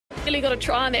Really got to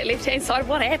try on that left-hand side.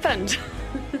 What happened?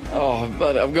 Oh,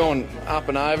 but I'm going up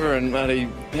and over and bloody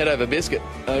head over biscuit.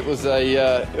 It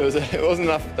wasn't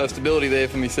enough stability there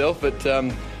for myself, but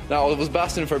no, I was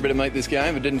busting for a bit of meat this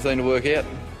game. It didn't seem to work out.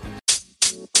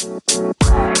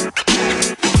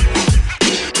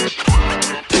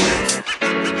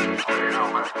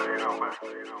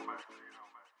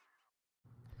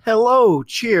 Hello,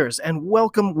 cheers, and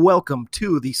welcome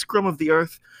to the Scrum of the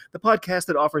Earth, the podcast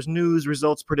that offers news,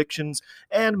 results, predictions,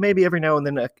 and maybe every now and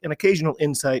then an occasional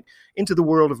insight into the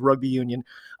world of rugby union.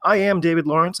 I am David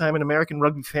Lawrence. I'm an American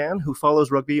rugby fan who follows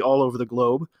rugby all over the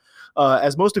globe.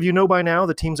 As most of you know by now,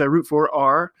 the teams I root for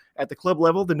are, at the club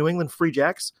level, the New England Free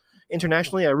Jacks.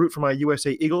 Internationally, I root for my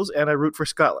USA Eagles, and I root for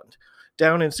Scotland.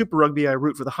 Down in Super Rugby, I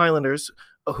root for the Highlanders,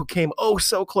 who came oh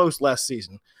so close last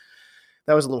season.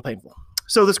 That was a little painful.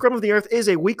 So the Scrum of the Earth is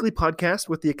a weekly podcast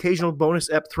with the occasional bonus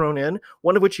ep thrown in,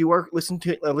 one of which you are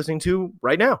listening to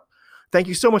right now. Thank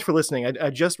you so much for listening. I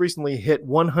just recently hit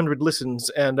 100 listens,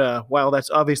 and while that's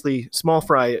obviously small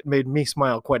fry, it made me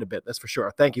smile quite a bit, that's for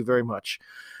sure. Thank you very much.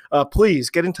 Please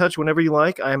get in touch whenever you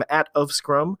like. I am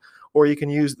 @ofscrum, or you can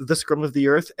use the Scrum of the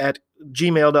Earth at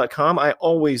gmail.com. I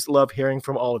always love hearing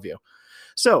from all of you.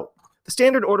 So the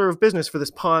standard order of business for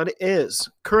this pod is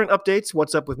current updates,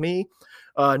 what's up with me,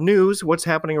 news, what's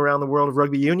happening around the world of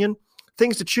rugby union,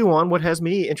 things to chew on, what has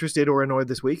me interested or annoyed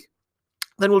this week.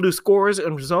 Then we'll do scores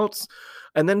and results,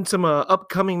 and then some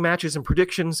upcoming matches and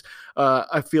predictions.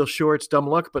 I feel sure it's dumb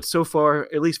luck, but so far,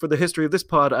 at least for the history of this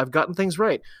pod, I've gotten things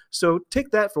right. So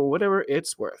take that for whatever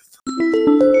it's worth.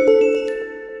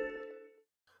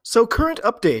 So current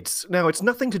updates. Now, it's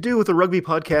nothing to do with the rugby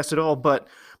podcast at all, but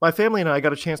my family and I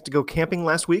got a chance to go camping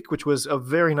last week, which was a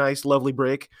very nice, lovely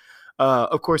break.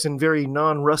 Of course, in very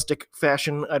non-rustic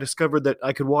fashion, I discovered that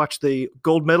I could watch the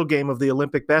gold medal game of the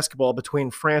Olympic basketball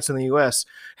between France and the U.S.,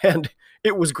 and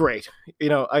it was great. You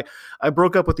know, I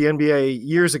broke up with the NBA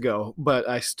years ago, but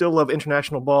I still love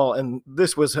international ball, and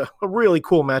this was a really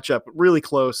cool matchup, really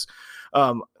close.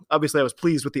 Obviously, I was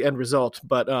pleased with the end result,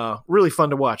 but really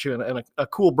fun to watch, and a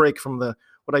cool break from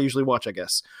what I usually watch, I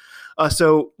guess.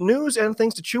 So news and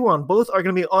things to chew on both are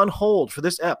going to be on hold for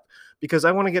this ep, because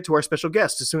I want to get to our special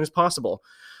guest as soon as possible.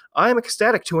 I am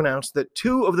ecstatic to announce that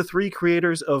 2 of the 3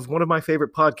 creators of one of my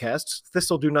favorite podcasts,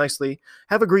 Thistle Do Nicely,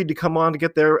 have agreed to come on to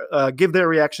give their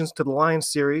reactions to the Lions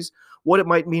series, what it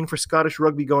might mean for Scottish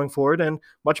rugby going forward, and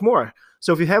much more.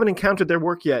 So if you haven't encountered their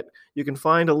work yet, you can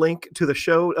find a link to the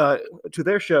show, to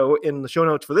their show in the show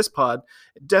notes for this pod.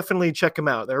 Definitely check them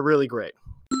out. They're really great.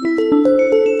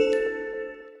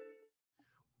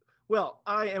 Well,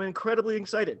 I am incredibly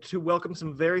excited to welcome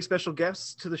some very special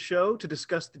guests to the show to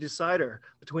discuss the decider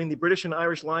between the British and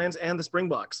Irish Lions and the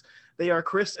Springboks. They are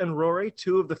Chris and Rory,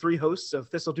 2 of the 3 hosts of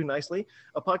Thistle Do Nicely,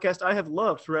 a podcast I have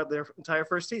loved throughout their entire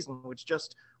first season, which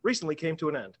just recently came to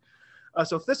an end.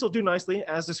 So Thistle Do Nicely,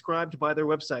 as described by their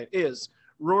website, is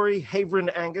Rory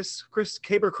Haverin Angus, Chris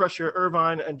Caber Crusher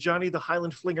Irvine, and Johnny the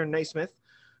Highland Flinger Naismith,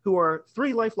 who are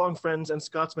 3 lifelong friends and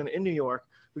Scotsmen in New York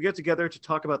who get together to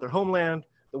talk about their homeland,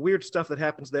 the weird stuff that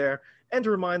happens there, and to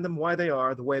remind them why they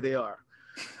are the way they are.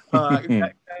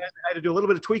 I had to do a little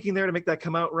bit of tweaking there to make that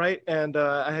come out right, and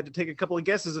I had to take a couple of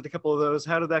guesses at a couple of those.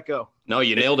 How did that go? No,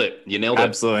 you nailed it. You nailed it.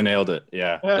 Absolutely nailed it.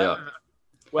 Yeah. Yeah.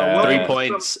 Well, 3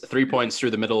 points. 3 points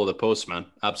through the middle of the post, man.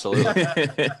 Absolutely.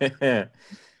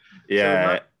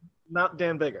 Yeah. So not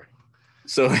Dan Bigger.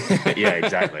 So yeah,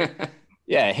 exactly.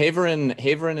 Yeah,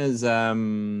 Haverin is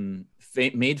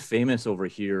made famous over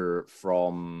here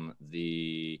from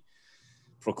the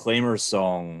Proclaimers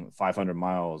song 500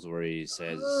 Miles, where he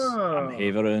says, I'm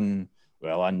Haverin.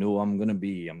 Well, I know I'm gonna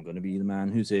be the man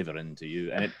who's Haverin to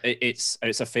you. And it's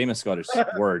a famous Scottish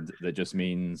word that just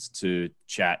means to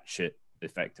chat shit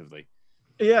effectively.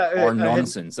 Yeah, or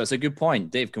nonsense. That's a good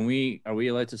point, Dave. Are we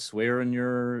allowed to swear in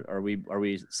your? Are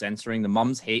we censoring? The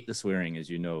mums hate the swearing, as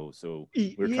you know, so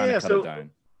we're trying to cut it down.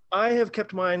 I have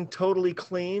kept mine totally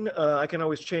clean. I can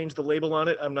always change the label on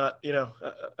it. I'm not,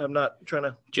 I'm not trying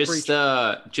to just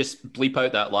bleep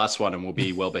out that last one, and we'll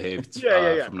be well behaved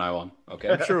from now on. Okay.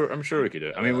 I'm sure we could do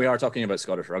it. I mean, we are talking about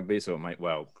Scottish rugby, so it might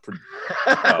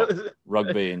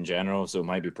rugby in general, so it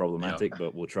might be problematic,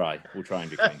 but we'll try and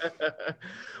be clean.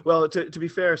 Well, to be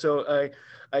fair, so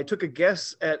I took a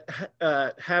guess at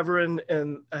Haverin,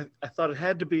 and I thought it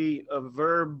had to be a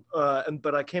verb,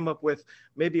 but I came up with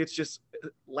maybe it's just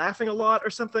laughing a lot or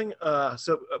something.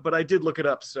 But I did look it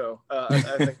up, so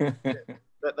I think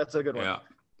that's a good one. Yeah.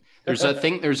 There's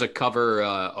a cover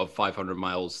of 500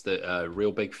 Miles that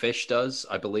Real Big Fish does,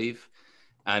 I believe,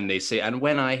 and they say, and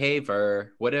when I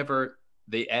haver, whatever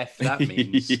the F that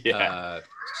means. Yeah.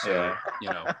 So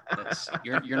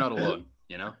you're not alone.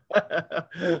 you know.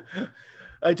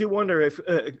 I do wonder if,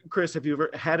 Chris, have you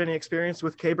ever had any experience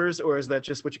with cabers, or is that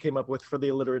just what you came up with for the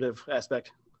alliterative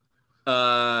aspect?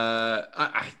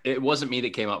 It wasn't me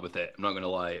that came up with it. I'm not going to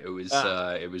lie.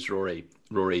 It was Rory.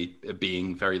 Rory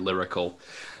being very lyrical.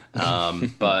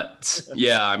 But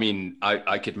yeah, I mean,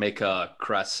 I could make a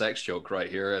crass sex joke right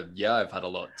here. Yeah, I've had a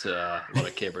lot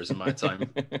of cabers in my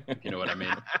time. You know what I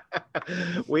mean?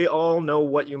 We all know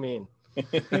what you mean.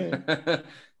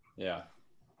 Yeah.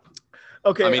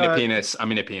 Okay. I mean a penis. I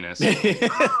mean a penis.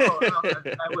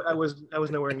 I was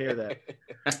nowhere near that.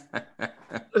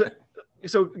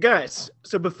 So guys,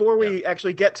 before we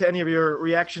actually get to any of your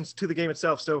reactions to the game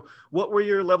itself, so what were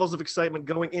your levels of excitement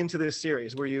going into this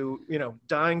series? Were you,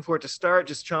 dying for it to start,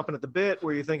 just chomping at the bit?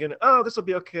 Were you thinking, oh, this will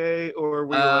be okay? Or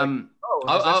were you like,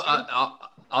 oh,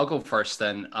 I'll go first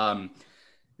then.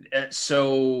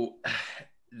 So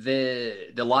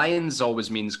the Lions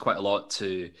always means quite a lot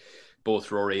to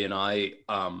both Rory and I.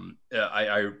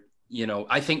 I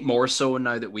think more so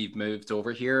now that we've moved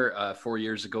over here 4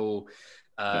 years ago.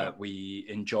 We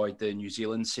enjoyed the New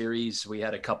Zealand series. We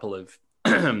had a couple of,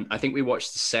 I think we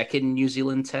watched the second New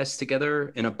Zealand test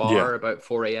together in a bar about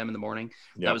 4 a.m. in the morning.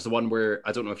 Yeah. That was the one where,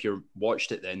 I don't know if you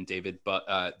watched it then, David,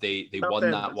 but they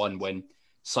won that one when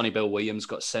Sonny Bill Williams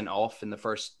got sent off in the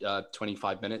first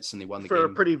 25 minutes and they won the game. For a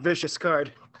pretty vicious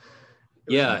card.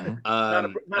 Yeah. Not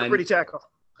a pretty tackle.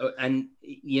 And,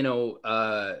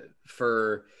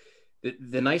 for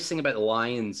the nice thing about the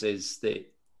Lions is that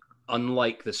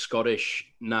unlike the Scottish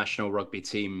national rugby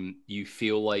team, you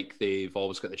feel like they've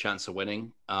always got the chance of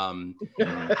winning.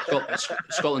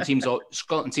 Scotland teams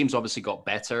obviously got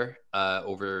better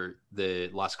over the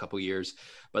last couple of years,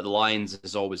 but the Lions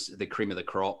is always the cream of the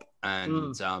crop.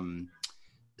 And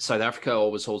South Africa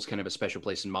always holds kind of a special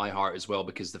place in my heart as well,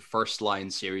 because the first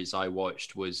Lions series I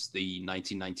watched was the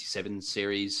 1997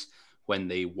 series when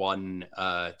they won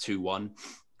 2-1.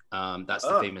 That's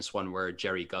the famous one where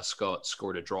Jerry Guscott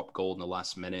scored a drop goal in the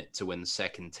last minute to win the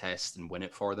second test and win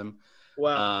it for them.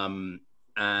 Wow.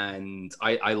 And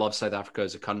I love South Africa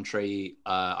as a country.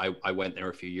 I went there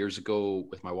a few years ago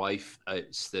with my wife.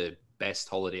 It's the best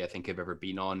holiday I think I've ever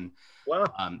been on. Wow.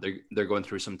 They're going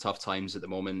through some tough times at the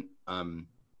moment,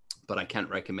 but I can't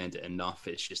recommend it enough.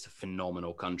 It's just a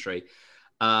phenomenal country.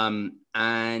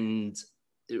 And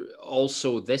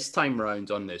also this time around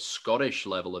on the Scottish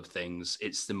level of things,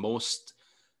 it's the most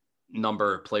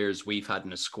number of players we've had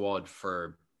in a squad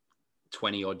for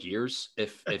 20 odd years,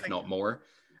 if not more.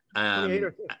 28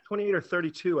 or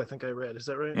 32, I think I read. Is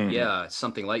that right? Yeah,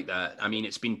 something like that. I mean,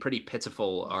 it's been pretty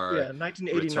pitiful.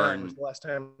 1989 was the last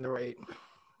time there were 8.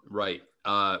 Right.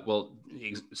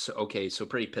 So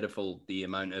pretty pitiful the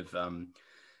amount of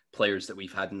players that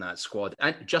we've had in that squad,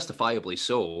 and justifiably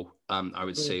so. I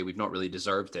would say we've not really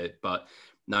deserved it, but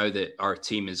now that our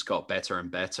team has got better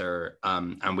and better,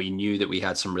 and we knew that we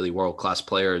had some really world-class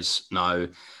players now.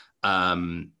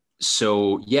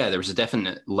 So yeah, there was a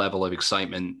definite level of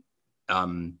excitement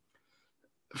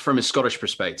from a Scottish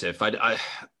perspective.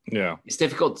 It's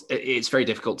difficult. It's very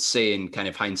difficult to say in kind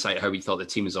of hindsight how we thought the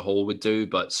team as a whole would do,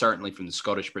 but certainly from the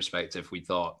Scottish perspective, we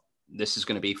thought this is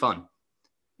going to be fun.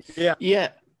 Yeah.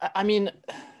 I mean,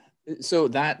 so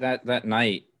that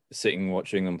night, sitting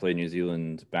watching them play New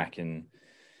Zealand back in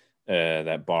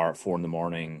that bar at 4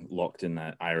 a.m, locked in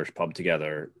that Irish pub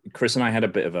together, Chris and I had a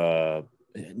bit of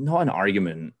not an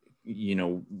argument.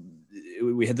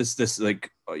 We had this like,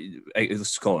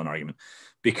 let's call it an argument,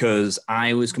 because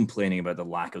I was complaining about the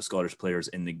lack of Scottish players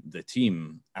in the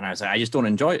team, and I was like, I just don't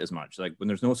enjoy it as much. Like when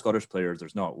there's no Scottish players,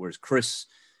 there's not. Whereas Chris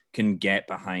can get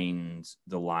behind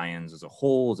the Lions as a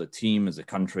whole, as a team, as a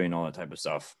country, and all that type of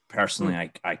stuff.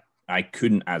 Personally, I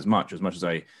couldn't as much as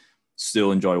I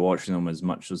still enjoy watching them, as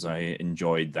much as I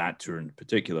enjoyed that tour in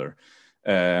particular.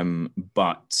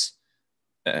 But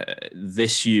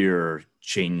this year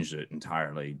changed it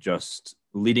entirely. Just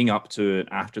leading up to it,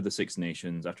 after the Six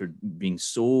Nations, after being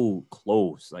so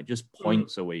close, like just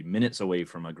points away, minutes away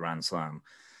from a Grand Slam.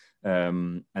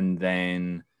 And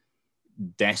then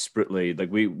desperately,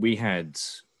 like we had,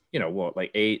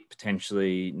 8,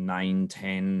 potentially 9,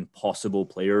 10 possible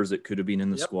players that could have been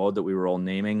in the squad that we were all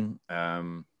naming.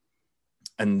 And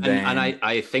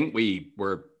I think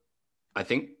I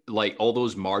think like all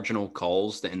those marginal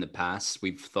calls that in the past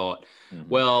we've thought,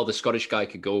 well, the Scottish guy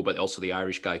could go, but also the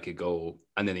Irish guy could go,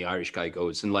 and then the Irish guy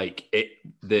goes, and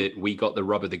we got the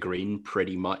rub of the green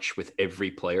pretty much with every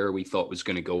player we thought was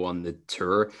going to go on the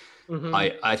tour.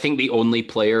 I think the only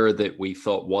player that we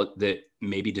thought that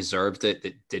maybe deserved it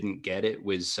that didn't get it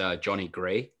was Johnny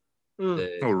Gray.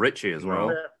 Richie as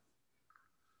well.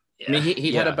 I mean,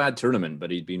 he had a bad tournament,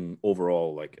 but he'd been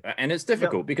overall and it's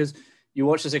difficult because you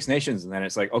watch the Six Nations and then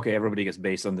it's like, okay, everybody gets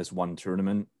based on this one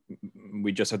tournament.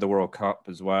 We just had the World Cup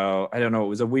as well. I don't know. It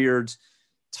was a weird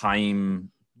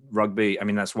time, rugby. I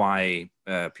mean, that's why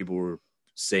people were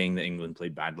saying that England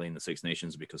played badly in the Six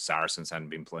Nations, because Saracens hadn't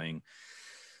been playing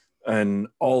and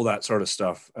all that sort of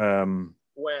stuff.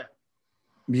 Where?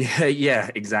 Yeah,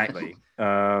 exactly.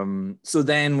 So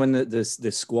then when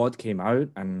the squad came out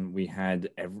and we had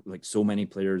so many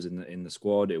players in the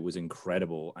squad, it was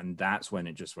incredible. And that's when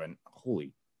it just went,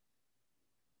 holy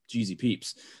Jeezy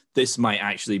peeps, this might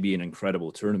actually be an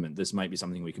incredible tournament. This might be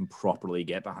something we can properly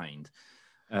get behind.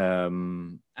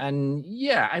 And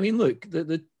yeah, I mean, look,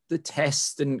 the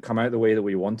tests didn't come out the way that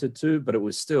we wanted to, but it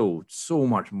was still so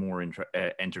much more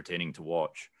entertaining to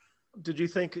watch. Did you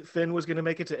think Finn was going to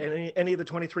make it to any of the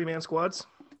 23-man squads?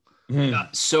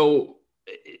 So,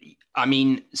 I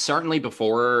mean, certainly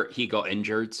before he got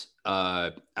injured,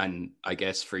 and I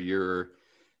guess for your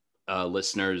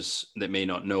listeners that may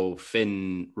not know,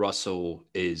 Finn Russell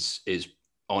is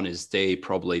on his day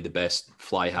probably the best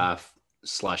fly half /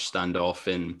 standoff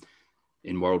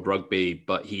in world rugby,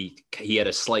 but he had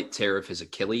a slight tear of his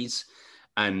Achilles.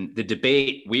 And the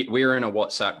debate, we're in a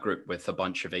WhatsApp group with a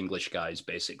bunch of English guys,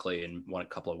 basically, and a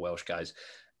couple of Welsh guys.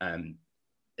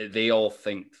 They all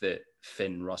think that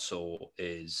Finn Russell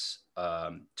is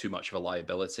too much of a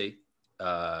liability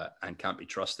and can't be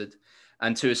trusted.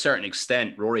 And to a certain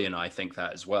extent, Rory and I think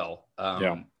that as well.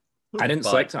 I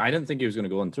didn't think he was going to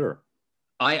go on tour.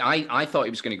 I thought he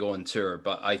was going to go on tour,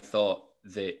 but I thought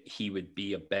that he would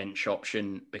be a bench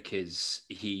option because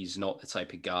he's not the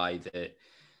type of guy that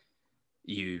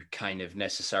you kind of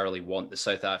necessarily want the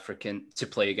South African to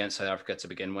play against South Africa to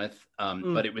begin with.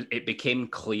 But it became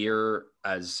clear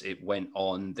as it went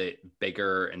on that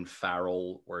Biggar and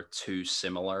Farrell were too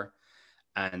similar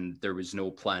and there was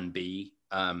no plan B.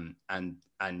 And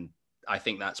I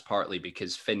think that's partly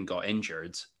because Finn got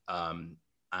injured. I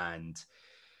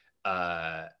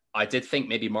did think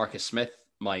maybe Marcus Smith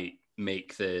might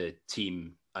make the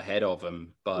team ahead of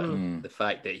him, but the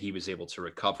fact that he was able to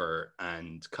recover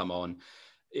and come on,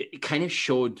 it kind of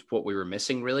showed what we were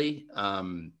missing, really.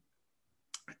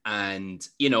 And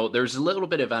you know, there's a little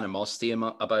bit of animosity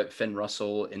about Finn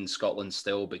Russell in Scotland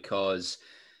still, because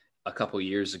a couple of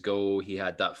years ago he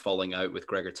had that falling out with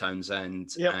Gregor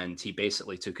Townsend, and he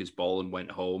basically took his ball and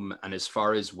went home. And as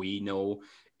far as we know,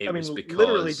 it was because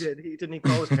literally didn't he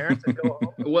call his parents and go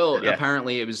home? Well,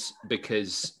 apparently it was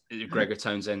because Gregor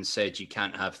Townsend said you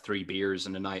can't have 3 beers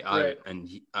in a night out, and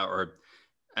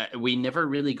we never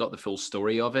really got the full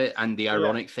story of it. And the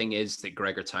ironic thing is that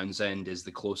Gregor Townsend is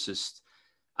the closest,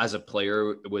 as a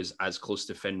player, was as close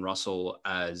to Finn Russell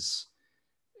as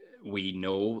we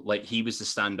know. Like, he was the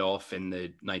standoff in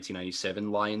the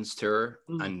 1997 Lions tour,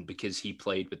 and because he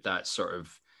played with that sort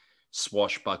of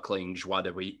swashbuckling joie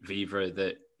de vivre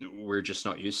that we're just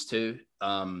not used to.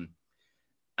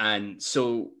 And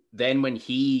so then when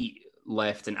he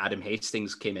left and Adam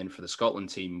Hastings came in for the Scotland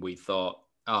team, we thought,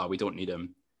 we don't need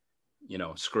him,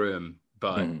 screw him.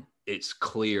 But it's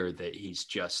clear that he's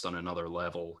just on another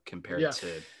level compared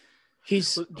to.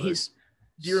 Do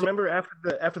you remember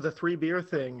after the 3 beer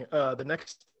thing, the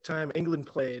next time England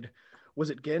played, was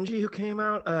it Genji who came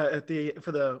out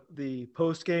for the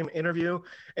post game interview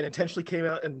and intentionally came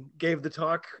out and gave the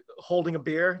talk holding a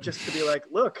beer just to be like,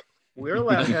 look, we're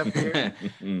allowed to have beer?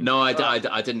 No, I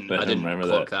didn't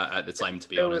clock that at the time, to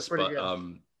be honest. But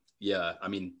good. yeah, I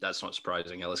mean, that's not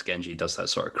surprising. Ellis Genji does that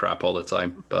sort of crap all the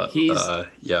time. But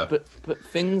But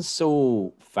Finn's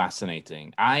so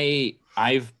fascinating.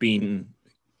 I've been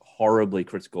horribly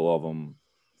critical of him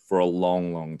for a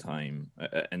long, long time,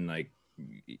 and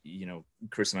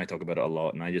Chris and I talk about it a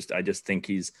lot, and I just think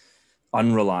he's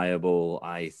unreliable.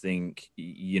 I think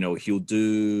he'll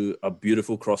do a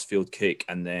beautiful crossfield kick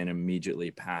and then immediately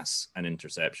pass an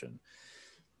interception.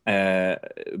 And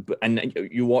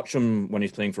you watch him when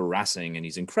he's playing for Racing, and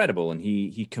he's incredible, and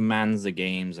he commands the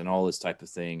games and all this type of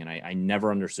thing. And I never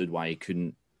understood why he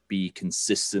couldn't be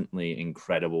consistently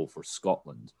incredible for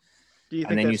Scotland. Do you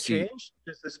think that's changed?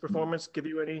 Does this performance give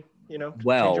you any, change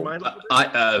your mind a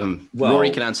little bit? Rory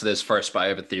can answer this first, but I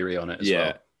have a theory on it as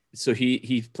well. So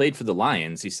he played for the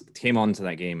Lions. He came onto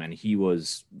that game and he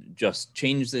was just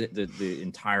changed the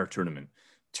entire tournament,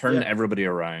 turned everybody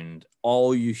around.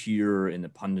 All you hear in the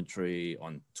punditry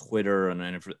on Twitter and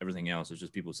everything else is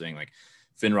just people saying like,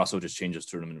 Finn Russell just changed his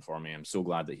tournament for me. I'm so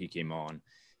glad that he came on.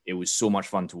 It was so much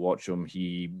fun to watch him.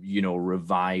 He,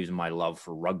 revived my love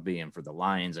for rugby and for the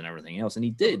Lions and everything else. And he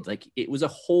did. Like, it was a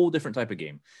whole different type of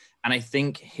game. And I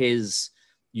think his,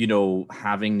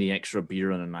 having the extra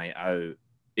beer on a night out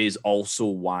is also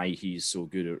why he's so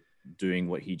good at doing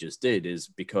what he just did, is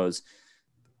because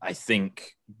I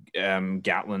think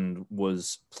Gatland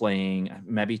was playing,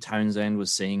 maybe Townsend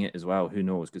was saying it as well. Who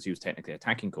knows? Because he was technically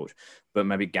attacking coach. But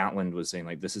maybe Gatland was saying,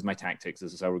 like, this is my tactics.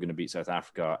 This is how we're going to beat South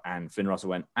Africa. And Finn Russell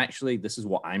went, actually, this is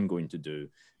what I'm going to do.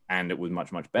 And it was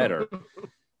much, much better.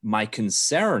 My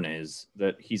concern is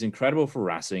that he's incredible for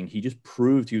Racing. He just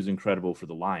proved he was incredible for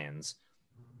the Lions.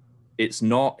 It's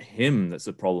not him that's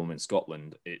the problem in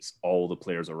Scotland. It's all the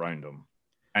players around him.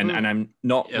 And I'm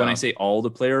not, when I say all the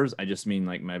players, I just mean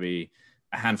like maybe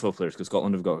a handful of players, because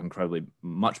Scotland have got incredibly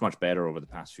much better over the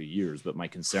past few years. But my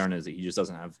concern is that he just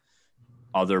doesn't have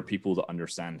other people that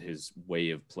understand his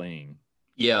way of playing.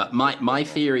 Yeah, my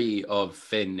theory of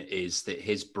Finn is that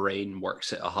his brain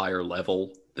works at a higher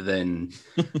level than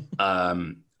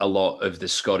a lot of the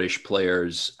Scottish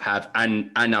players have.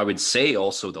 And I would say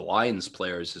also the Lions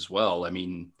players as well. I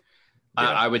mean,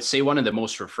 I would say one of the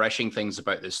most refreshing things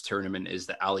about this tournament is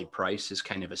that Ali Price has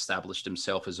kind of established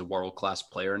himself as a world-class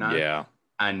player now. Yeah.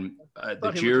 And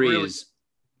the jury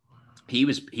he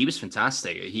was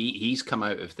fantastic. He's come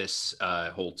out of this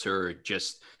whole tour,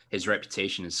 just his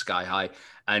reputation is sky high.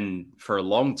 And for a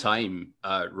long time,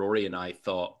 Rory and I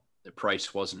thought the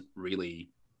Price wasn't really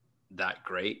that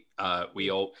great. We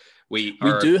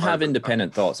do have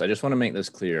independent thoughts. I just want to make this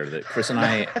clear that Chris and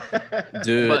I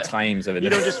do at times have. You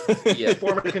don't just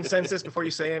form a consensus before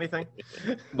you say anything.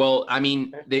 Well, I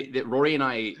mean, Rory and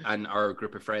I and our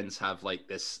group of friends have like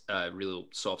this real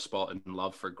soft spot and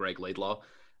love for Greg Laidlaw.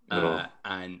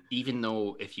 And even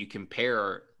though if you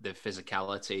compare the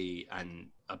physicality and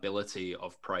ability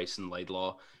of Price and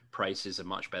Laidlaw, Price is a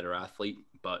much better athlete,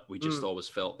 but we just always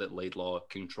felt that Laidlaw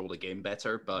controlled the game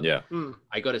better. But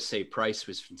I got to say, Price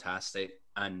was fantastic.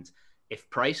 And if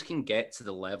Price can get to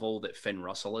the level that Finn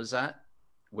Russell is at,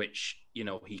 which, you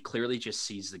know, he clearly just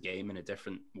sees the game in a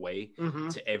different way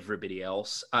to everybody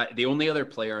else. The only other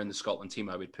player in the Scotland team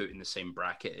I would put in the same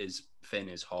bracket is Finn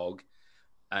is Hogg.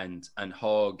 And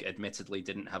Hogg admittedly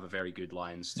didn't have a very good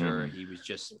Lions tour. He was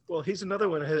just... Well, he's another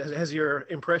one. Has your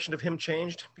impression of him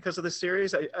changed because of this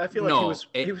series? I feel like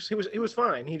he was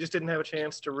fine. He just didn't have a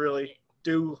chance to really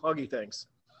do Hoggy things.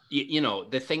 You know,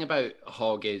 the thing about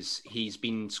Hogg is he's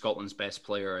been Scotland's best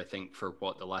player, I think, for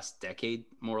the last decade,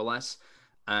 more or less.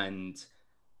 And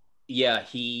yeah,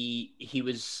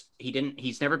 he's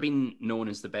never been known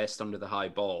as the best under the high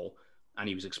ball, and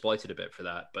he was exploited a bit for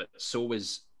that, but so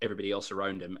was everybody else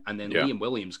around him. And then Liam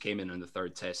Williams came in on the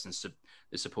third test, and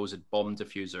the supposed bomb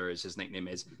diffuser, as his nickname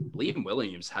is. Liam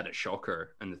Williams had a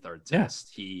shocker in the third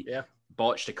test. He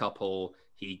botched a couple.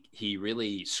 He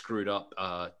really screwed up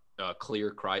a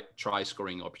clear try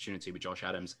scoring opportunity with Josh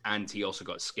Adams, and he also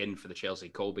got skinned for the Chelsea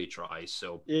Colby try.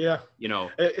 So you know,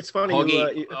 it's funny.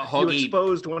 Hoggy, you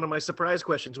exposed one of my surprise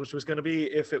questions, which was going to be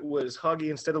if it was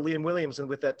Hoggy instead of Liam Williams, and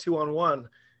with that 2-on-1,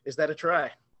 is that a try?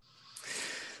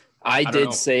 I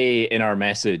did say in our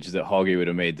message that Hoggy would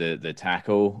have made the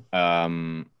tackle.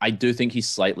 I do think he's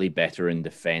slightly better in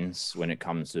defense when it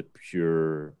comes to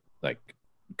pure like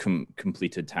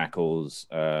completed tackles.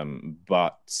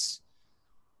 But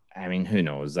I mean, who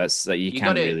knows? You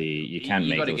can't make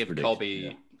those predictions.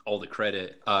 Colby all the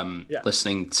credit.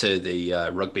 Listening to the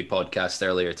rugby podcast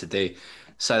earlier today,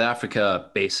 South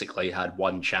Africa basically had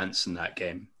one chance in that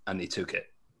game, and they took it.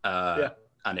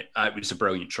 And it was a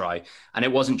brilliant try. And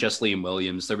it wasn't just Liam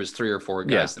Williams. There was 3 or 4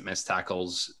 guys that missed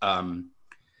tackles.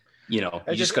 You know,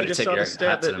 you just got to tip your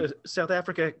hat to them. South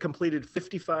Africa completed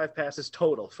 55 passes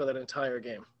total for that entire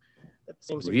game. That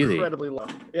seems incredibly low.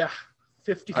 Yeah,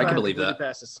 55 I can believe that.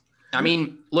 passes. I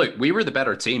mean, look, we were the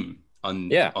better team on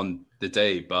the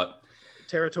day, but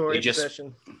territory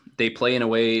possession. They play in a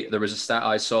way. There was a stat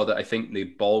I saw that I think the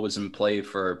ball was in play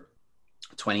for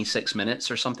 26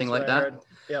 minutes or something like that.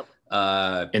 Yep.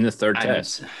 In the third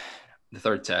test. The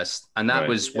third test. And that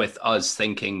was with us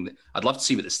thinking, I'd love to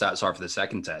see what the stats are for the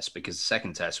second test, because the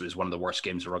second test was one of the worst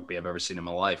games of rugby I've ever seen in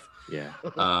my life. Yeah.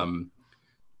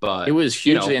 But it was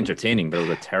hugely entertaining, but it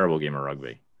was a terrible game of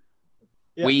rugby.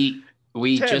 Yeah.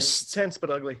 We just tense but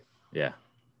ugly. Yeah.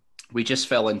 We just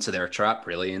fell into their trap,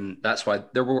 really, and that's why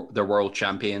they're world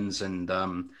champions. And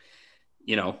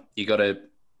you know,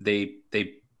 they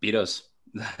beat us.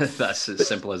 That's as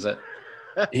simple as it.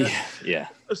 Yeah.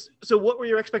 So what were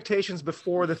your expectations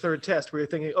before the third test? Were you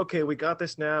thinking, okay, we got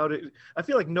this now? I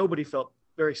feel like nobody felt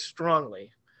very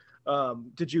strongly.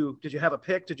 Did you have a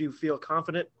pick? Did you feel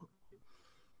confident?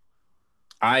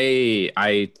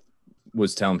 I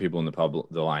was telling people in the pub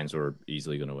the Lions were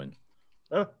easily going to win.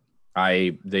 Oh.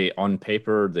 They on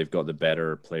paper they've got the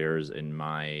better players in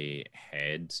my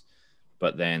head,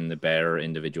 but then the better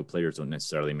individual players don't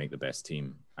necessarily make the best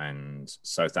team. And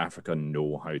South Africa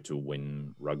know how to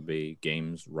win rugby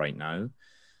games right now.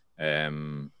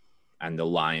 and the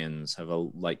Lions have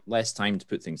less time to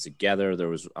put things together. There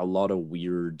was a lot of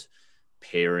weird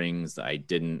pairings that I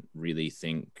didn't really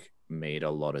think made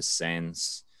a lot of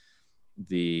sense.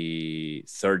 The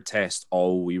third test,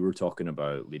 all we were talking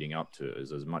about leading up to it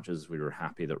is, as much as we were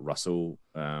happy that Russell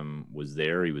was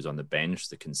there, he was on the bench.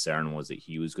 The concern was that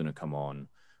he was going to come on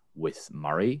with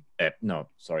Murray. Murray.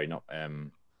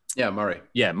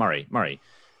 Yeah, Murray.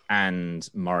 And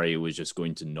Murray was just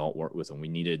going to not work with him. We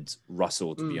needed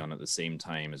Russell to be on at the same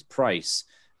time as Price.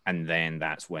 And then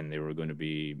that's when they were going to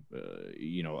be,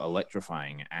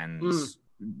 electrifying. And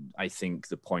I think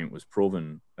the point was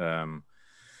proven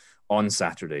on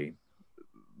Saturday.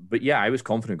 But yeah, I was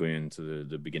confident going into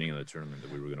the beginning of the tournament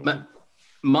that we were going to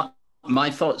win.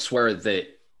 My thoughts were that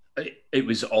it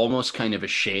was almost kind of a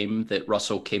shame that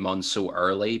Russell came on so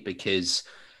early, because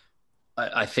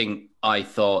I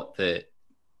thought that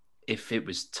if it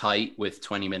was tight with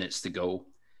 20 minutes to go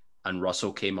and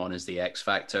Russell came on as the X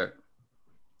factor,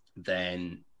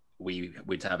 then we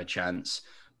would have a chance.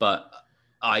 But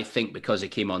I think because he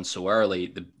came on so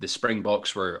early, the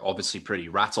Springboks were obviously pretty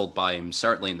rattled by him,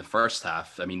 certainly in the first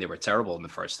half. I mean, they were terrible in the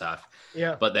first half.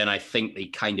 Yeah. But then I think they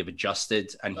kind of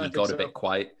adjusted and he got a bit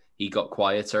quiet. He got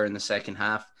quieter in the second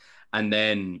half. And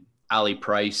then Ali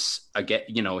Price, again,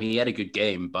 he had a good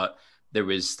game, but there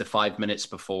was the 5 minutes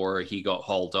before he got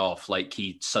hauled off, like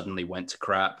he suddenly went to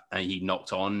crap and he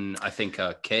knocked on, I think,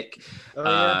 a kick.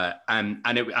 And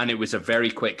it was a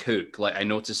very quick hook. Like, I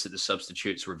noticed that the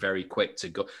substitutes were very quick to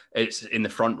go. It's in the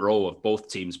front row of both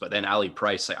teams, but then Ali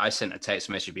Price, I sent a text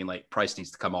message being like, Price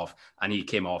needs to come off, and he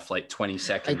came off like 20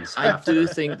 seconds. I do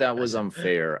think that was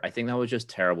unfair. I think that was just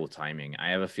terrible timing. I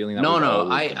have a feeling that always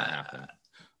going to happen.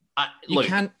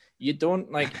 You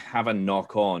don't have a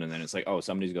knock on and then it's like, oh,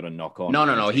 somebody's got a knock on.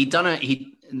 No. He'd done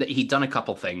a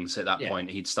couple things at that point.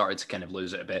 He'd started to kind of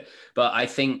lose it a bit. But I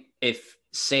think if,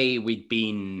 say, we'd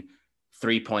been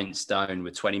 3 points down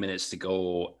with 20 minutes to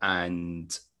go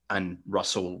and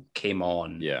Russell came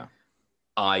on,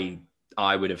 I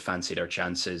would have fancied our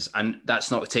chances. And that's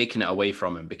not taking it away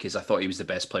from him, because I thought he was the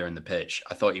best player on the pitch.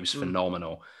 I thought he was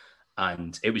phenomenal.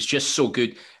 And it was just so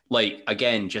good. Like,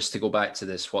 again, just to go back to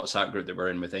this WhatsApp group that we're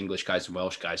in with English guys and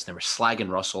Welsh guys, and they were slagging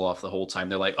Russell off the whole time.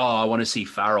 They're like, oh, I want to see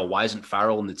Farrell. Why isn't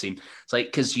Farrell in the team? It's like,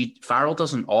 because Farrell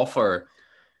doesn't offer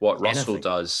what Russell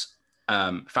does.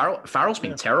 Farrell's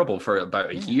been terrible for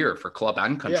about a year for club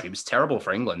and country. He was terrible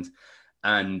for England.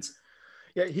 And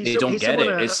they don't get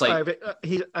it. It's like...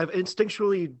 I've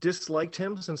instinctually disliked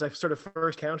him since I sort of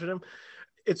first counted him.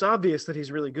 It's obvious that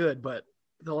he's really good, but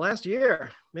the last year,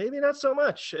 maybe not so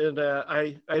much. And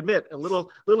I admit, a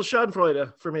little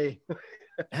schadenfreude for me.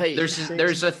 Hey,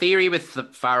 there's a theory with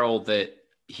Farrell that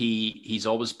he's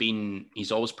always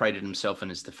prided himself in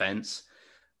his defense,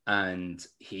 and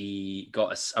he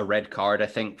got a red card, I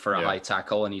think, for a high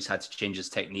tackle, and he's had to change his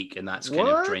technique, and that's kind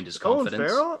of drained his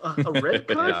confidence. Farrell? A red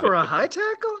card for a high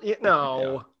tackle? No.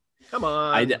 Yeah. Come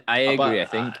on. I agree. I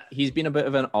think he's been a bit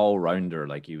of an all-rounder.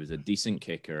 Like, he was a decent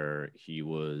kicker. He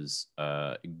was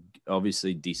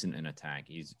obviously decent in attack.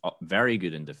 He's very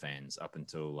good in defense up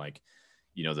until,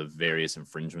 the various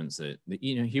infringements that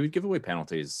he would give away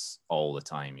penalties all the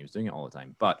time. He was doing it all the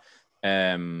time. But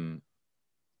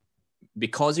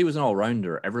because he was an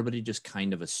all-rounder, everybody just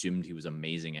kind of assumed he was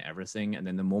amazing at everything. And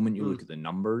then the moment you look at the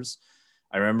numbers,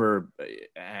 I remember,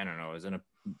 I don't know, I was in a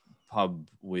pub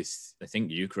with, I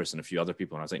think, Eucharist and a few other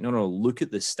people, and I was like, no, look at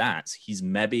the stats. He's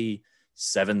maybe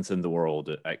 7th in the world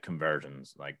at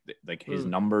conversions. Like his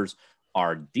numbers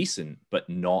are decent, but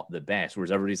not the best. Whereas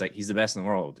everybody's like, he's the best in the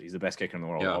world. He's the best kicker in the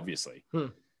world, obviously.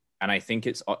 And I think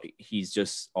he's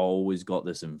just always got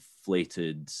this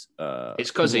inflated. It's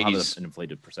because he's an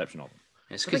inflated perception of him.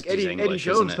 It's because Eddie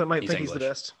Jones that might think he's the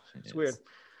best. It's weird.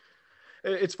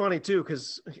 It's funny too,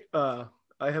 because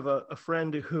I have a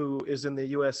friend who is in the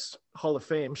U.S. Hall of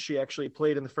Fame. She actually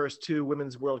played in the first 2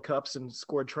 Women's World Cups and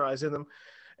scored tries in them.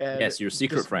 And yes, your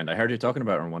secret friend. I heard you talking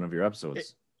about her in one of your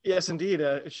episodes. Yes, indeed.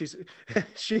 She's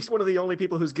one of the only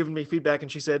people who's given me feedback,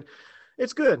 and she said,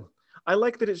 it's good. I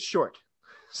like that it's short.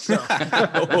 So.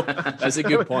 That's a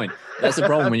good point. That's the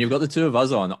problem. When you've got the two of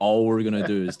us on, all we're going to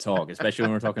do is talk, especially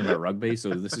when we're talking about rugby. So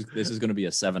this is going to be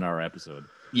a 7-hour episode.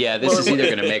 Yeah, this is either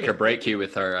going to make or break you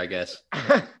with her, I guess.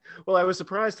 Well, I was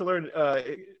surprised to learn,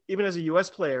 even as a U.S.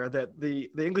 player, that the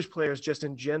English players just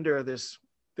engender this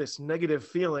negative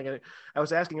feeling. And I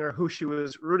was asking her who she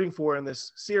was rooting for in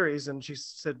this series, and she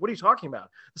said, "What are you talking about?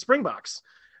 The Springboks."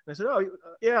 And I said, "Oh,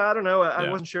 yeah, I don't know. I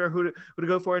wasn't sure who to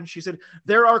go for." And she said,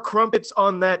 "There are crumpets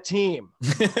on that team."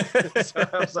 So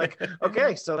I was like,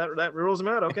 "Okay, so that rules them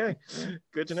out. Okay,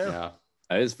 good to know." Yeah,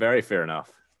 that is very fair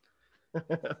enough.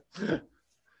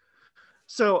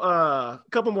 So a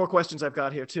couple more questions I've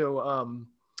got here too.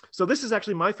 So this is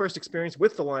actually my first experience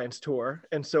with the Lions tour,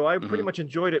 and so I pretty much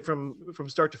enjoyed it from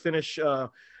start to finish.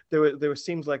 There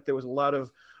seems like there was a lot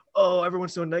of, oh,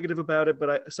 everyone's so negative about it, but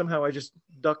I just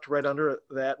ducked right under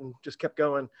that and just kept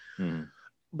going.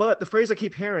 But the phrase I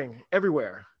keep hearing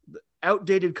everywhere, the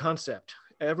outdated concept.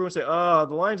 Everyone say, oh,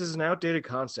 the Lions is an outdated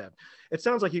concept. It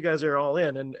sounds like you guys are all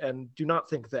in and do not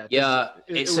think that. Yeah.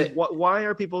 Why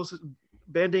are people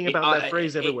bandying about that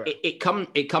phrase everywhere? It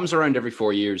comes around every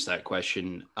 4 years, that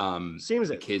question. Seems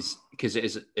it. Because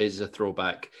it is a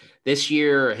throwback. This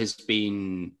year has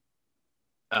been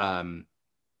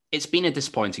it's been a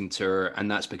disappointing tour, and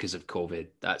that's because of COVID.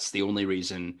 That's the only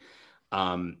reason.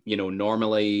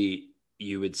 Normally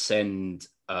you would send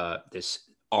this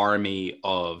army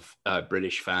of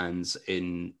British fans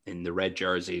in the red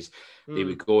jerseys. They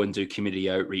would go and do community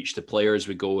outreach. The players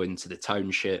would go into the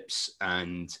townships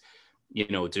and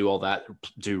do all that,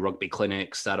 do rugby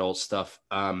clinics, that all stuff.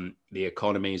 The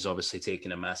economy is obviously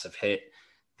taking a massive hit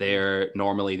there.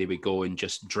 Normally they would go and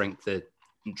just drink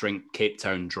Cape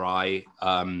Town dry.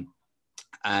 And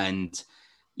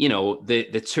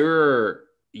the tour,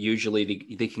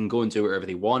 usually they can go and do whatever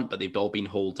they want, but they've all been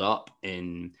holed up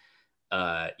in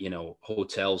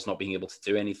hotels, not being able to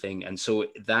do anything. And so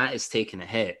that is taking a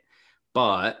hit.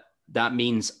 But that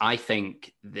means, I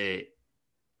think, that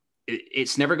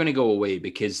it's never going to go away,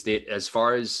 because as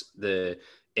far as the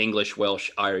English,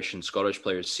 Welsh, Irish, and Scottish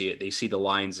players see it, they see the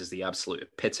Lions as the absolute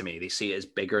epitome. They see it as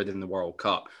bigger than the World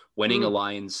Cup. Winning a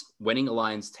Lions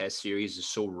Test series is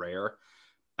so rare.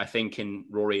 I think in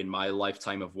Rory and my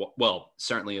lifetime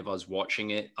certainly of us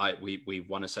watching it, we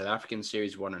won a South African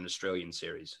series, won an Australian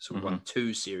series. So we won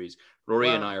 2 series. Rory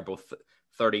and I are both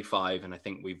 35, and I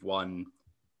think we've won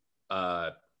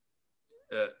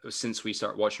since we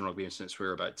started watching rugby, and since we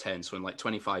were about 10. So in like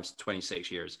 25 to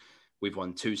 26 years, we've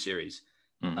won 2 series.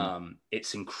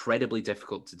 It's incredibly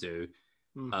difficult to do.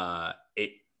 They're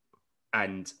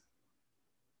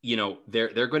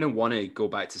going to want to go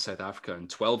back to South Africa in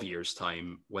 12 years'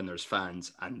 time when there's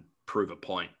fans and prove a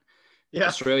point. Yeah.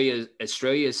 Australia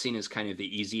is seen as kind of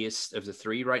the easiest of the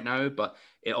 3 right now, but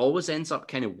it always ends up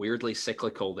kind of weirdly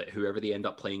cyclical that whoever they end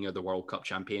up playing are the World Cup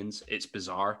champions. It's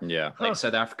bizarre. Yeah. Like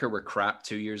South Africa were crap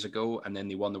 2 years ago, and then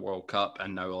they won the World Cup,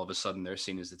 and now all of a sudden they're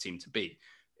seen as the team to beat.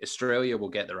 Australia will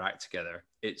get their act together.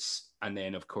 And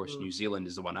then of course New Zealand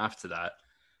is the one after that.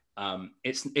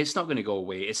 It's not going to go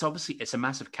away. It's a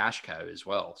massive cash cow as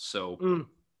well. So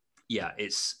yeah,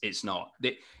 it's not.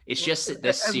 It's just that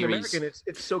this as series. An American,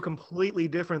 it's so completely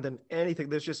different than anything.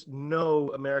 There's just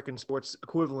no American sports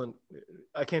equivalent.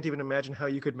 I can't even imagine how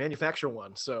you could manufacture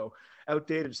one. So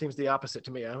outdated seems the opposite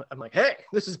to me. I'm like, hey,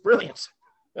 this is brilliant.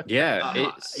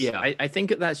 Yeah, I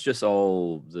think that's just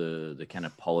all the kind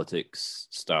of politics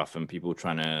stuff and people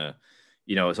trying to.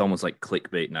 It's almost like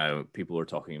clickbait now. People are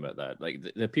talking about that. Like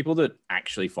the people that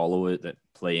actually follow it, that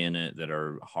play in it, that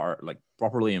are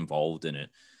properly involved in it,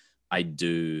 I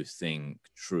do think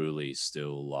truly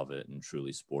still love it and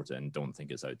truly support it and don't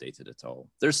think it's outdated at all.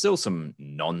 There's still some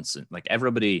nonsense. Like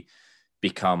everybody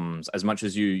becomes, as much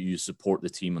as you support the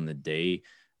team on the day,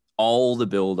 all the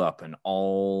build up and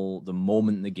all the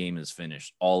moment the game is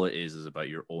finished, all it is about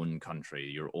your own country,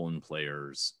 your own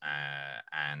players,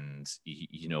 and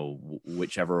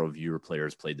whichever of your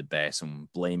players played the best, and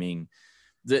blaming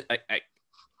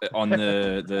on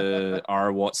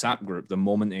our WhatsApp group. The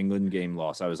moment the England game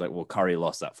lost, I was like, well, Curry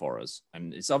lost that for us,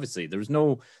 and it's obviously there's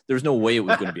no way it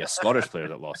was going to be a Scottish player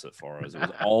that lost it for us. It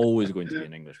was always going to be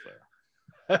an English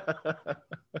player.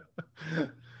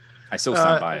 I still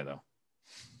stand by it though.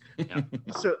 Yeah.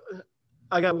 So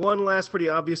I got one last pretty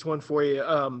obvious one for you.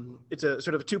 It's a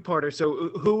sort of a 2-parter. So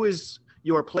who is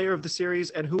your player of the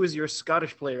series and who is your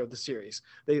Scottish player of the series?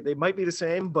 They might be the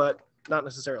same, but not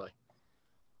necessarily.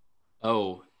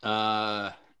 Good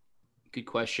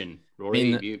question.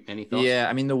 Rory, any thoughts? Yeah,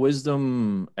 I mean, the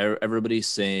wisdom, everybody's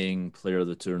saying player of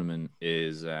the tournament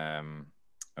is,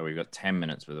 we've got 10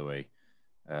 minutes, by the way.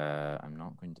 I'm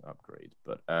not going to upgrade,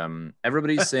 but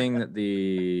everybody's saying that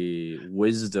the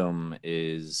wisdom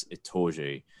is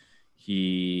Itoje.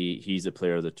 He's a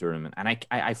player of the tournament, and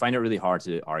I find it really hard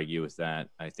to argue with that.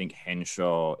 I think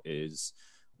Henshaw is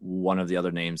one of the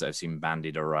other names I've seen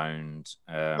bandied around.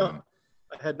 I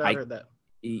had not heard that.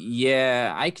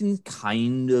 Yeah, I can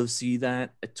kind of see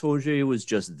that. Itoje was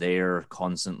just there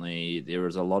constantly. There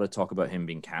was a lot of talk about him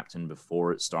being captain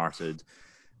before it started.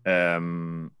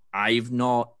 I've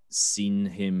not seen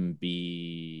him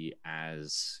be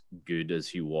as good as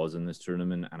he was in this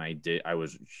tournament, and I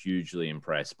was hugely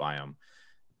impressed by him.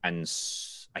 And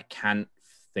I can't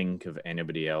think of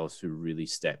anybody else who really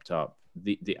stepped up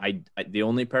the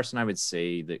only person I would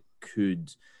say that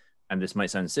could, and this might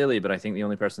sound silly, but I think the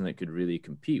only person that could really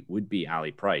compete would be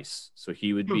Ali Price. So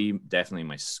he would be definitely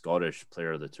my Scottish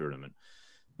player of the tournament,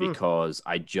 because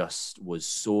I just was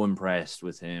so impressed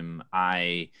with him.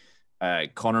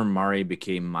 Conor Murray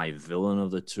became my villain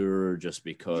of the tour just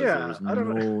because there's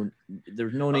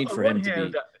no need for him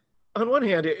to be. On one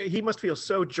hand, he must feel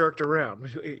so jerked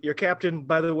around. Your captain,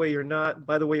 by the way, you're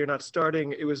not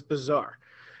starting. It was bizarre.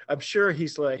 I'm sure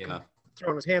he's like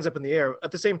throwing his hands up in the air.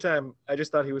 At the same time, I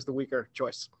just thought he was the weaker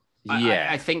choice.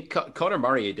 I think Conor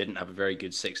Murray didn't have a very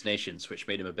good Six Nations, which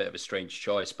made him a bit of a strange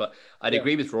choice. But I'd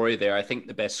agree with Rory there. I think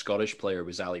the best Scottish player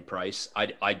was Ali Price.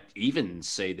 I'd even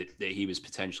say that he was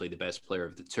potentially the best player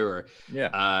of the tour.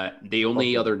 Yeah. The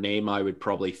only other name I would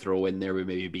probably throw in there would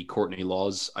maybe be Courtney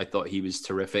Laws. I thought he was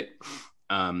terrific,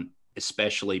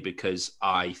 especially because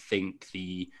I think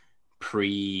the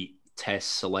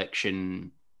pre-test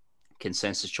selection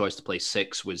consensus choice to play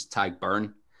six was Tag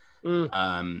Byrne.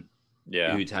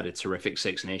 Who'd had a terrific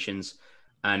Six Nations,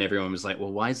 and everyone was like,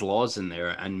 well, why is Laws in there?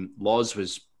 And Laws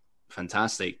was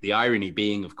fantastic. The irony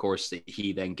being, of course, that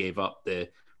he then gave up the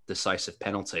decisive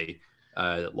penalty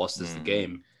that lost us the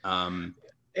game. And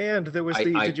there was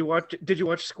did you watch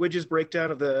Squidge's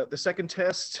breakdown of the second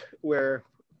test where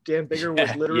Dan Bigger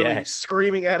was literally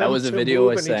screaming at him? That was a video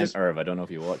I sent Irv. I don't know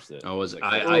if you watched it. Oh, was it?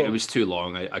 It was too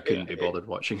long. I couldn't be bothered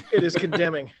watching. It is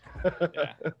condemning.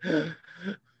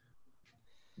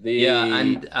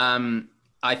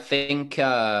 I think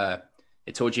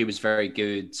Itoje was very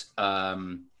good.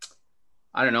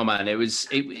 I don't know, man.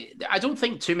 I don't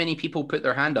think too many people put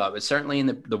their hand up. It's certainly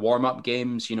in the warm-up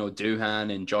games,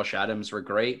 Doohan and Josh Adams were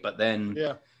great, but then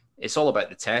it's all about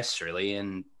the tests, really,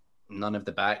 and none of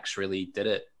the backs really did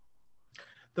it.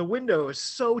 The window is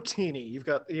so teeny. You've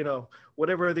got,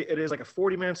 whatever it is, like a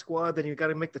 40-man squad, then you've got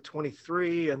to make the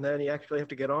 23, and then you actually have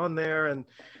to get on there, and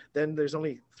then there's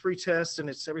only 3 tests, and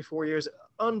it's every 4 years.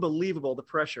 Unbelievable, the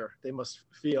pressure they must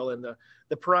feel, and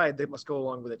the pride they must go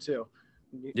along with it, too.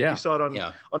 You saw it on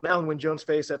Alan Wynne-Jones'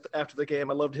 face after the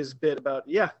game. I loved his bit about,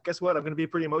 guess what? I'm going to be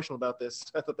pretty emotional about this.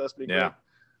 I thought that was pretty great.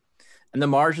 And the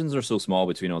margins are so small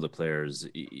between all the players.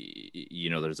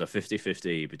 There's a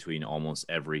 50-50 between almost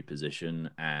every position.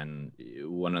 And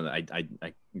one of I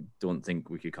don't think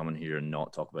we could come in here and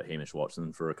not talk about Hamish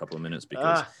Watson for a couple of minutes,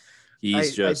 because I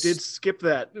did skip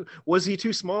that. Was he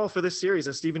too small for this series,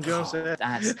 as Stephen Jones said?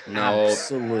 That's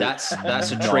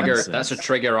a trigger. That's a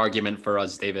trigger argument for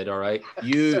us, David. All right.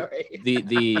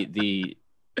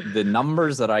 The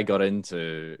numbers that I got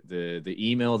into, the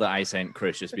email that I sent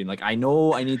Chris, just being like, I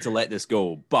know I need to let this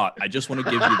go, but I just want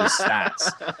to give you the stats,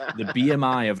 the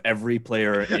BMI of every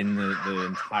player in the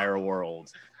entire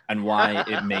world, and why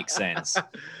it makes sense.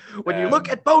 When you look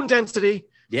at bone density.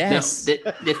 Yes.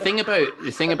 The thing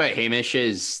about Hamish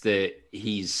is that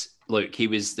he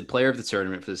was the player of the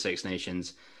tournament for the Six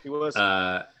Nations. He was.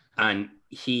 And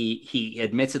he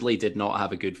admittedly did not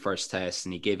have a good first test,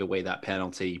 and he gave away that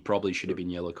penalty. He probably should have been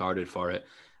yellow carded for it.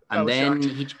 And then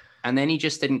he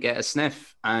just didn't get a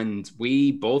sniff. And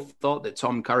we both thought that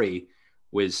Tom Curry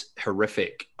was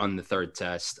horrific on the third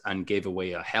test and gave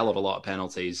away a hell of a lot of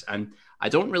penalties. And I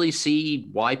don't really see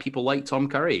why people like Tom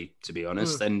Curry, to be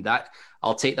honest. And that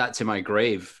I'll take that to my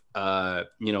grave.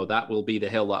 That will be the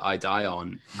hill that I die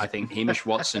on. I think Hamish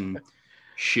Watson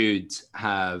should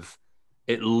have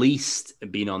at least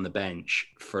been on the bench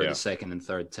for the second and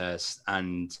third test.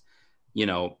 And,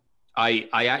 I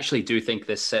actually do think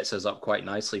this sets us up quite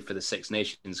nicely for the Six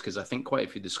Nations, because I think quite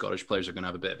a few of the Scottish players are going to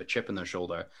have a bit of a chip in their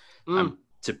shoulder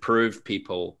to prove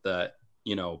people that,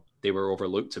 they were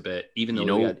overlooked a bit, even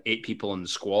though we had 8 people in the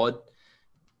squad.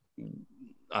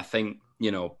 I think,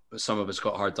 some of us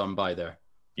got hard done by there.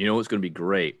 What's going to be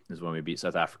great is when we beat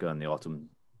South Africa in the autumn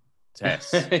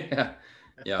test.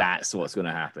 Yeah. That's what's going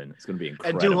to happen. It's going to be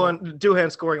incredible. And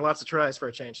Doohan scoring lots of tries for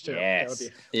a change, too. Yes.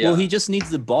 Well, he just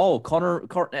needs the ball.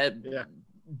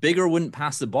 Bigger wouldn't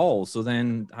pass the ball, so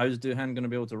then how's Doohan going to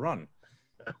be able to run?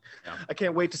 I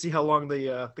can't wait to see how long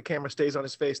the camera stays on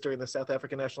his face during the South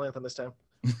African national anthem this time.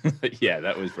 Yeah,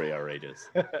 that was pretty outrageous.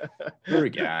 Poor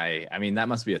guy. I mean, that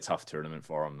must be a tough tournament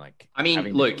for him.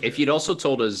 If you'd also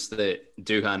told us that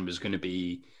Doohan was going to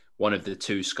be one of the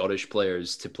 2 Scottish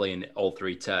players to play in all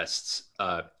 3 tests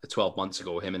 12 months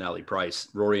ago, him and Ali Price,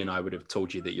 Rory and I would have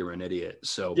told you that you're an idiot.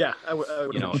 So I would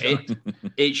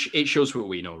it shows what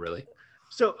we know, really.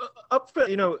 So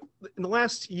in the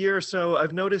last year or so,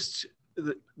 I've noticed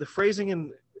the phrasing,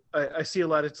 and I see a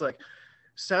lot. It's like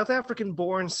South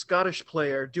African-born Scottish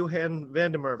player Doohan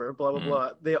van der Merwe, blah blah blah.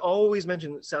 They always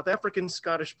mention South African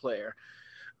Scottish player.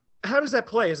 how does that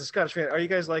play as a Scottish fan? Are you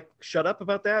guys like shut up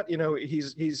about that? You know,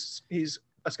 he's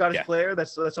a Scottish player.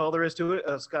 That's all there is to it.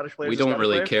 A Scottish player. We don't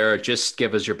really care. Just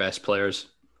give us your best players.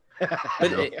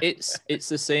 But it's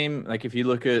the same. Like if you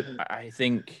look at, I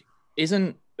think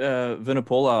isn't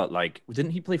Vunipola like?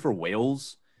 Didn't he play for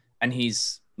Wales? And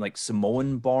he's like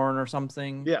Samoan born or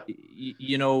something. Yeah.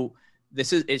 You know,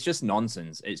 it's just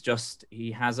nonsense. It's just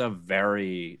he has a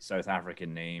very South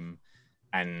African name.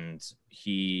 And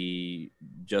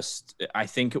I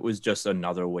think it was just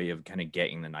another way of kind of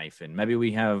getting the knife in. Maybe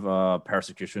we have a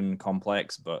persecution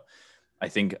complex, but I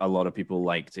think a lot of people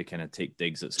like to kind of take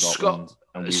digs at Scotland.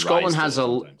 Scotland has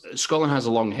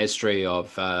a long history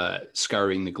of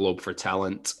scouring the globe for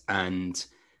talent and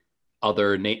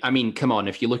other. I mean, come on,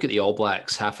 if you look at the All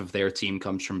Blacks, half of their team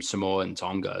comes from Samoa and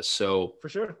Tonga. So for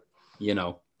sure, you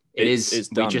know. It's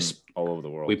done all over the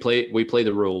world. We play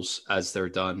the rules as they're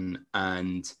done.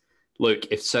 And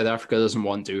look, if South Africa doesn't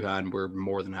want Duhan, we're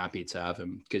more than happy to have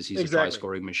him because he's a try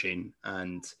scoring machine.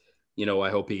 And you know, I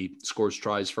hope he scores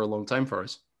tries for a long time for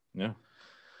us. Yeah.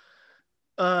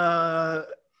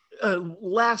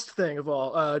 Last thing of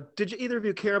all, did either of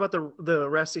you care about the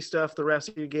Rassie stuff, the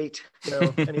Rassie gate? You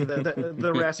know, any of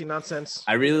the Rassie nonsense?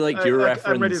 I really liked your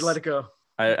reference. I'm ready to let it go.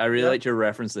 I really liked your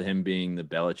reference to him being the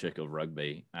Belichick of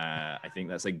rugby. I think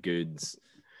that's a good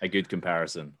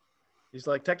comparison. He's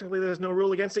like, technically, there's no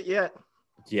rule against it yet.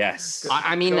 Yes.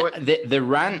 I mean, the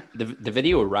rant, the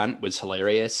video rant was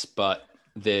hilarious, but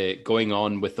the going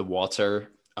on with the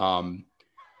water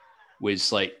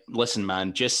was like, listen,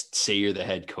 man, just say you're the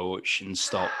head coach and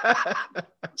stop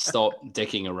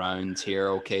dicking around here.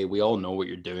 Okay, we all know what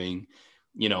you're doing.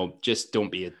 You know, just don't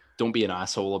be an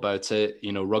asshole about it.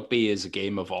 You know, rugby is a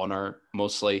game of honor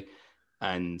mostly,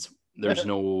 and there's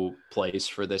no place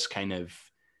for this kind of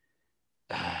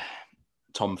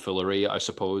tomfoolery, I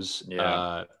suppose.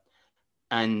 Yeah.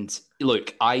 And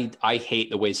look, I hate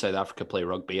the way South Africa play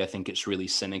rugby. I think it's really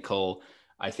cynical.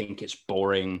 I think it's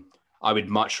boring. I would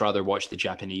much rather watch the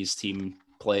Japanese team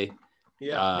play.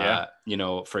 Yeah. You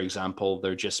know, for example,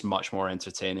 they're just much more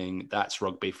entertaining. That's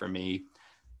rugby for me.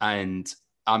 And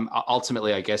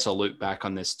ultimately, I guess I'll look back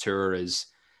on this tour as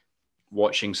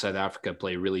watching South Africa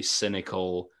play really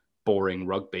cynical, boring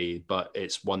rugby, but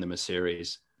it's won them a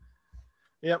series.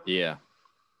 Yep. Yeah.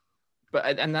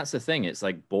 And that's the thing. It's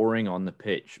like boring on the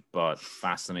pitch, but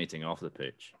fascinating off the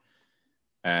pitch.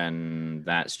 And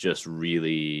that's just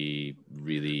really,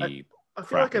 really I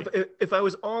feel like if I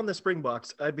was on the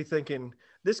Springboks, I'd be thinking,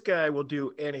 this guy will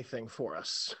do anything for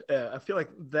us. I feel like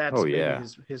that's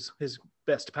his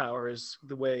best power, is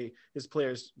the way his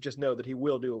players just know that he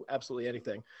will do absolutely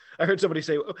anything. I heard somebody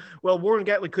say, well, Warren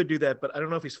Gatland could do that, but I don't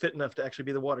know if he's fit enough to actually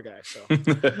be the water guy. So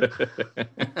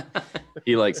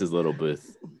he likes his little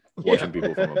booth, watching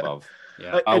people from above.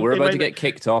 Yeah. We're about to get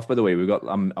kicked off, by the way. We've got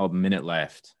a minute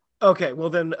left. Okay, well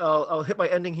then I'll hit my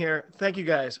ending here. Thank you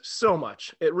guys so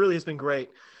much. It really has been great.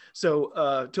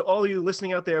 So to all you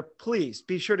listening out there, please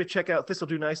be sure to check out Thistle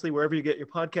Do Nicely wherever you get your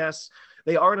podcasts.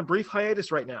 They are in a brief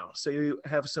hiatus right now, so you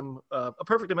have a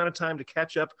perfect amount of time to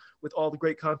catch up with all the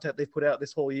great content they've put out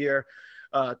this whole year.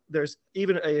 There's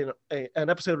even an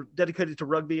episode dedicated to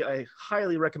rugby. I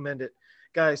highly recommend it.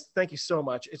 Guys, thank you so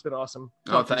much. It's been awesome.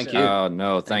 Thank you. Oh,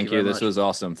 no, thank you. This was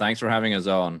awesome. Thanks for having us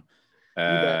on.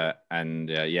 Enjoy.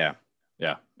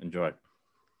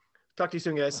 Talk to you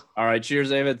soon, guys. All right, cheers,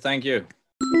 David. Thank you.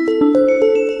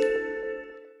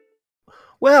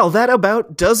 Well, that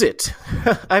about does it.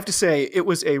 I have to say, it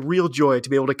was a real joy to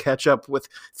be able to catch up with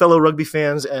fellow rugby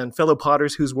fans and fellow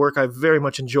Potters whose work I very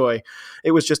much enjoy. It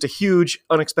was just a huge,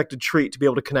 unexpected treat to be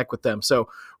able to connect with them. So,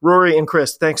 Rory and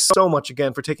Chris, thanks so much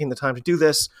again for taking the time to do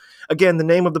this. Again, the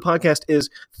name of the podcast is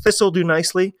Thistle Do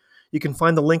Nicely. You can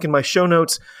find the link in my show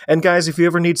notes. And guys, if you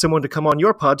ever need someone to come on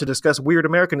your pod to discuss weird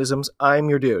Americanisms, I'm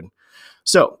your dude.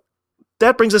 So,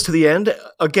 that brings us to the end.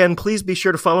 Again, please be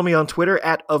sure to follow me on Twitter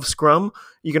 @ofscrum.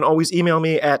 You can always email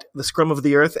me at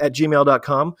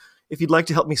thescrumoftheearth@gmail.com. If you'd like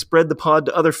to help me spread the pod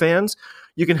to other fans,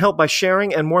 you can help by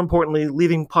sharing and, more importantly,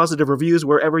 leaving positive reviews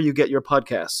wherever you get your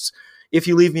podcasts. If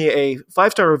you leave me a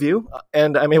 5-star review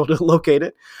and I'm able to locate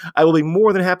it, I will be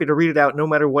more than happy to read it out no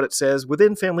matter what it says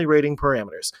within family rating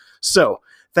parameters. So,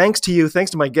 thanks to you. Thanks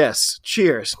to my guests.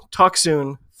 Cheers. Talk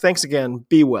soon. Thanks again.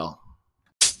 Be well.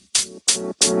 You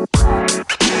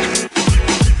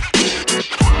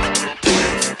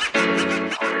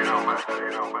know, man.